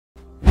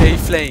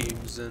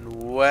flames and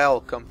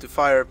welcome to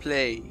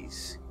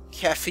Fireplace.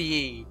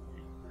 Caffeine.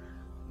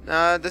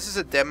 This is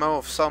a demo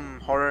of some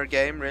horror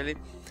game, really.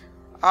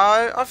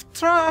 I've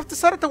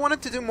decided I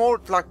wanted to do more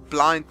like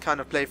blind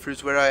kind of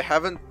playthroughs where I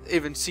haven't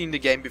even seen the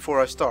game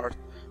before I start.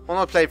 Well,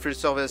 not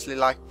playthroughs, obviously,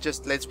 like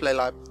just let's play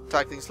live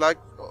type things. Like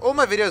all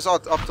my videos are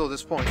up till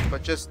this point,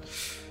 but just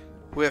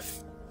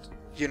with,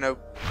 you know,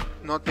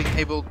 not being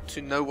able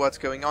to know what's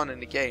going on in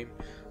the game.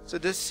 So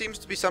this seems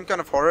to be some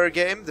kind of horror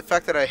game. The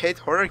fact that I hate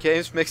horror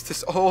games makes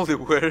this all the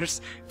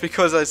worse,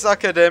 because I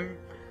suck at them,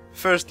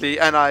 firstly,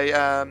 and I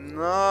am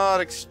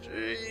not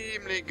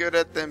extremely good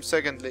at them,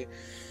 secondly.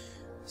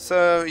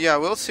 So yeah,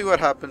 we'll see what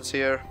happens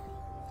here.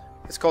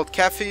 It's called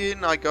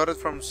Caffeine. I got it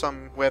from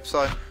some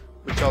website,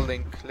 which I'll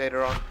link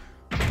later on.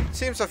 It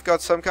seems I've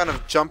got some kind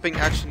of jumping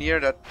action here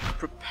that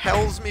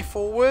propels me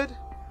forward.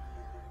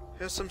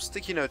 Here's some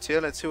sticky notes here.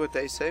 Let's see what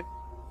they say.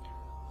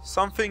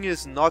 Something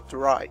is not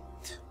right.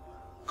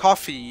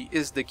 Coffee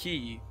is the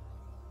key.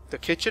 The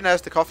kitchen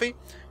has the coffee?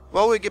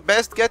 Well, we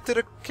best get to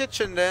the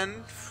kitchen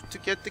then to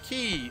get the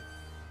key.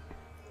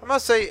 I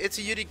must say, it's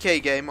a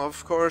UDK game.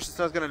 Of course, it's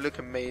not going to look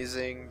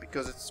amazing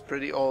because it's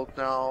pretty old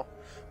now.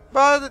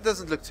 But it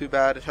doesn't look too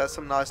bad. It has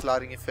some nice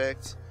lighting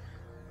effects.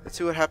 Let's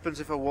see what happens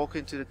if I walk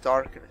into the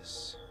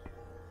darkness.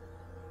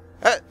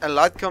 A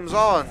light comes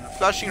on.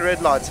 Flashing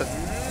red lights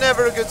are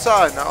never a good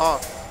sign.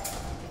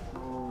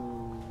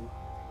 Ooh.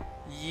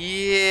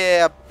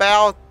 Yeah,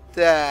 about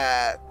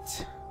that.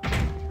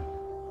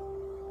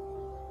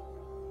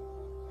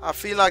 I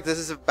feel like this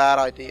is a bad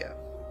idea.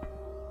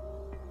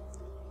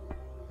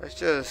 Let's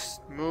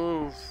just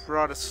move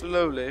rather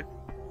slowly.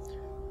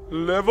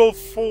 Level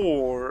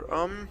 4.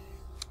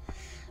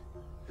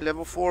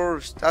 Level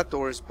 4, that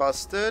door is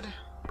busted.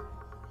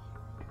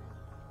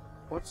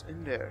 What's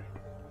in there?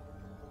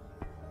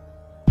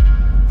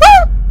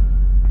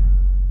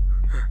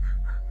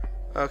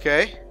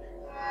 Okay.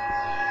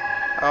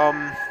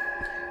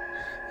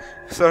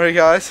 Sorry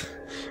guys.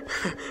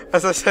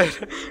 As I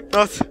said,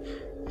 not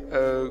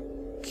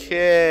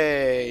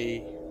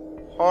okay.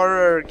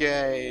 Horror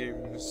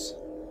games.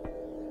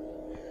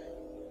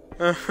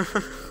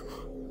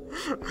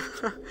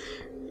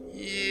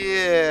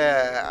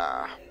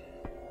 Yeah.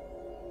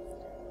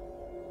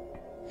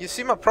 You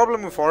see, my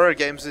problem with horror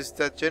games is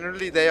that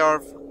generally they are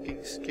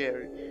fucking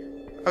scary.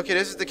 Okay,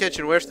 this is the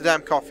kitchen. Where's the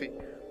damn coffee?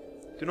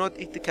 Do not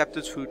eat the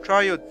captain's food.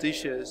 Dry your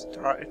dishes.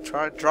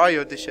 Dry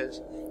your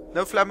dishes.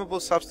 No flammable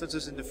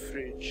substances in the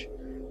fridge.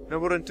 No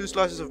more than 2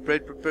 slices of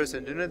bread per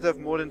person. Do not have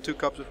more than 2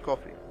 cups of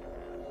coffee.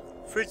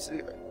 Fridge.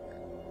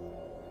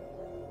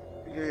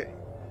 Okay.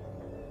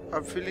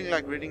 I'm feeling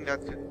like reading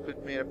that could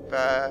put me in a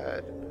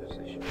bad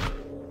position.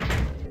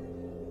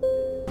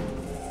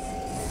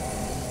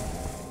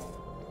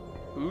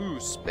 Ooh,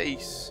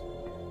 space.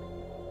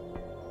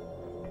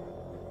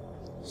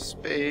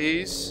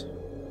 Space.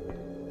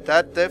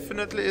 That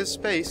definitely is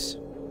space.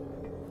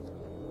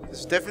 This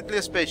is definitely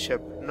a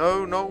spaceship.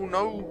 No, no,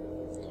 no.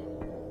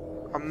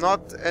 I'm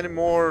not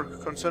anymore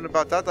concerned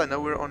about that. I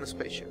know we're on a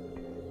spaceship.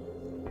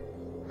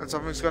 And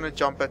something's gonna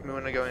jump at me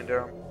when I go in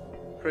there. I'm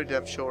pretty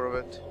damn sure of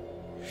it.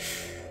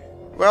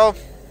 Well,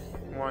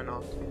 why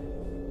not?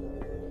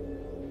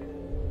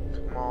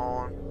 Come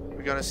on.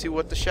 We're gonna see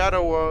what the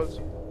shadow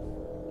was.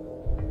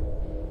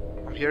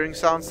 I'm hearing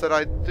sounds that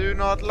I do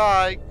not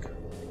like.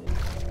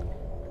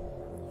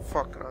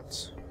 Fuck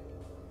nuts.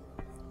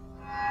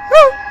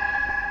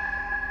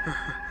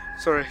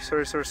 Sorry.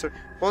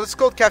 Well, it's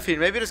called Caffeine.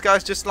 Maybe this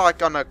guy's just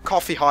like on a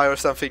coffee high or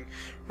something.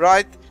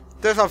 Right?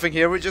 There's nothing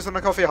here. We're just on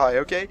a coffee high,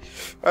 okay?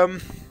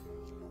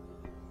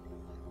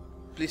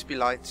 Please be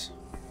light.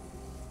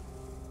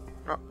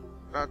 No,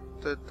 that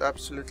did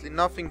absolutely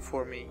nothing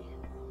for me.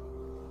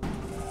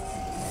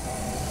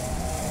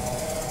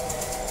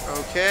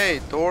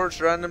 Okay, doors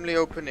randomly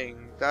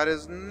opening. That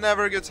is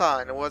never a good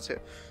sign. And what's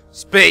here?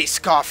 Space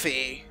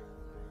coffee!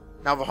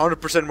 Now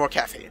 100% more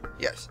caffeine.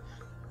 Yes.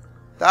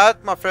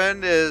 That, my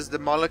friend, is the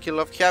molecule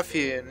of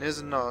caffeine, is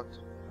it not?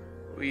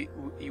 We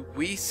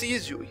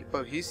sees you.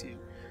 Oh, he sees you.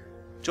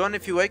 John,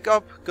 if you wake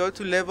up, go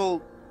to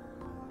level...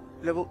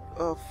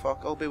 Oh,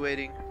 fuck. I'll be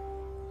waiting.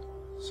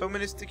 So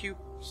many sticky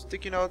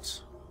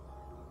notes.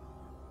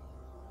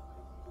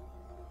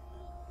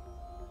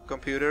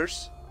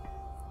 Computers.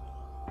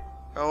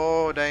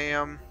 Oh,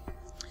 damn.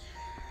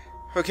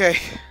 Okay.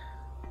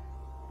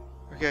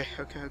 Okay.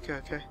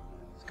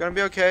 It's gonna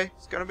be okay.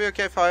 It's gonna be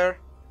okay, Fire.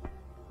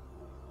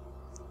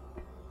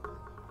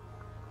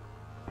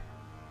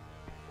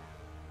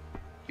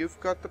 You've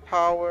got the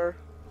power.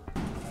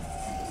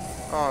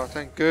 Oh,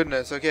 thank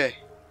goodness. Okay.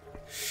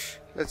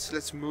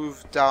 Let's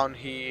move down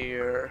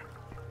here.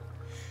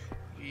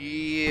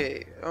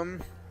 Yeah.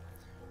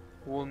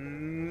 We'll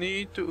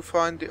need to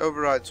find the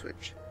override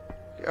switch.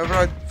 The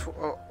override.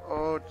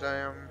 Oh,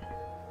 damn.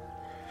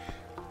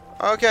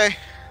 Okay.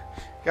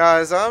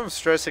 Guys, I'm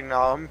stressing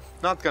now. I'm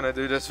not gonna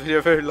do this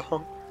video very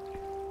long,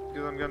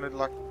 because I'm gonna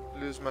like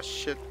lose my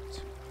shit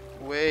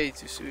way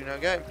too soon.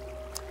 Okay.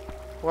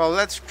 Well,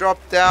 let's drop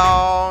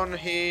down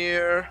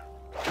here.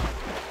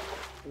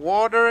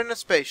 Water in a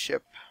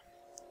spaceship.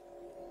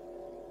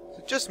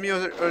 it just me,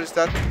 or is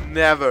that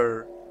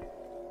never,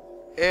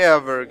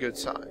 ever a good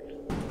sign?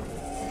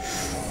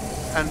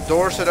 And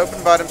doors that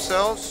open by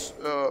themselves?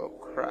 Oh,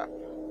 crap.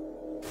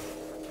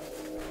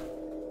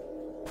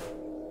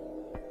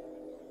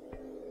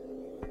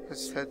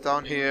 Let's head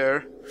down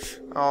here.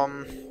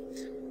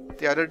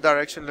 The other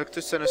direction looked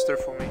too sinister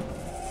for me.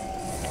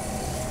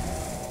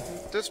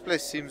 This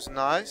place seems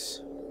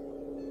nice.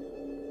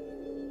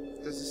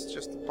 This is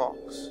just a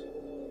box.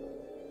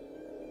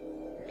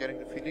 I'm getting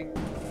the feeling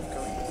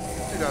going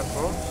into that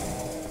box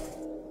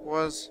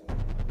was...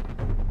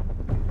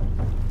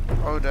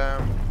 Oh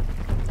damn.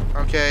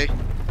 Okay.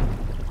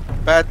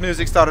 Bad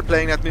music started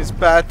playing, that means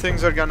bad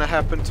things are gonna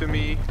happen to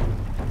me.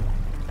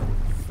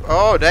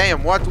 Oh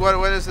damn, what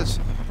is this?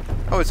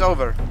 Oh, it's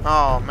over.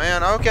 Oh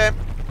man, okay.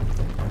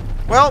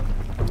 Well,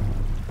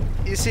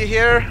 you see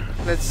here,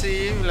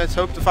 let's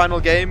hope the final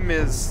game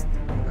is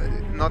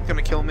not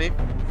gonna kill me.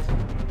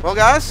 Well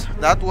guys,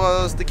 that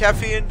was the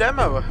Caffeine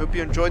demo. I hope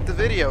you enjoyed the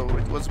video.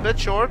 It was a bit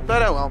short,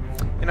 but oh well.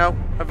 You know,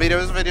 a video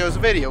is a video is a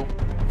video.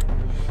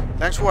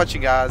 Thanks for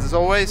watching guys. As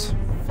always,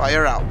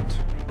 fire out.